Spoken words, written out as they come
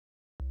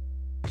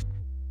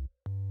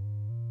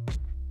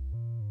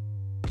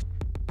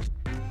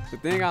The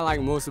thing I like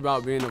most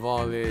about being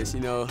involved is,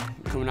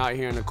 coming out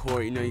here in the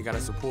court, you got a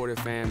supportive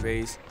fan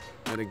base.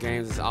 The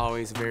games is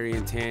always very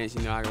intense.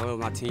 I love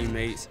my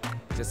teammates.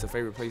 It's just a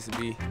favorite place to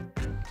be.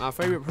 My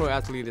favorite pro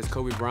athlete is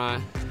Kobe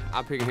Bryant.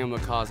 I pick him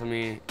because,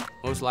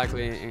 most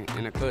likely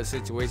in a clutch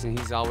situation,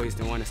 he's always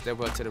the one to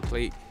step up to the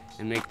plate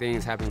and make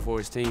things happen for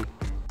his team.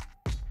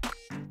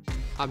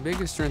 My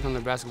biggest strength on the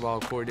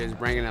basketball court is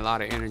bringing a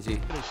lot of energy.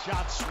 The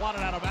shot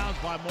swatted out of bounds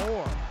by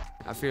Moore.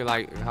 I feel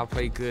like if I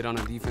play good on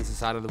the defensive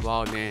side of the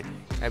ball, then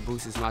that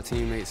boosts my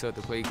teammates up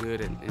to play good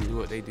and do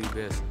what they do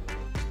best.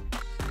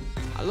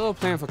 I love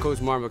playing for Coach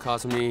Moore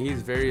because,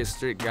 he's a very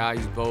strict guy.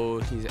 He's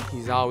bold.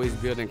 He's always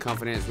building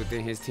confidence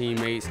within his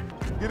teammates.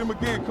 Get him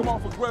again. Come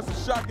off aggressive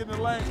shot, get in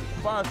the lane,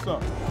 find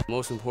something.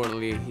 Most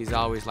importantly, he's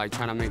always trying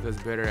to make us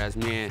better as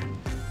men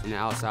in the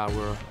outside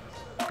world.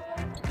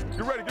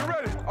 Get ready, get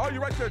ready. Oh,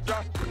 you're right there,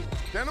 Josh.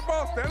 Stand the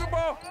ball, stand the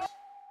ball.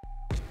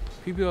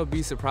 People will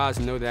be surprised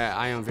to know that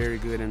I am very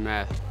good in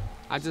math.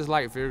 I just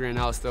like figuring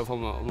out stuff.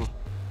 I'm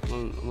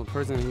a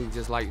person who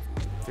just like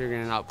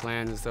figuring out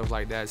plans and stuff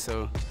like that,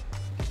 so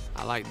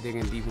I like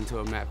digging deep into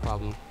a math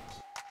problem.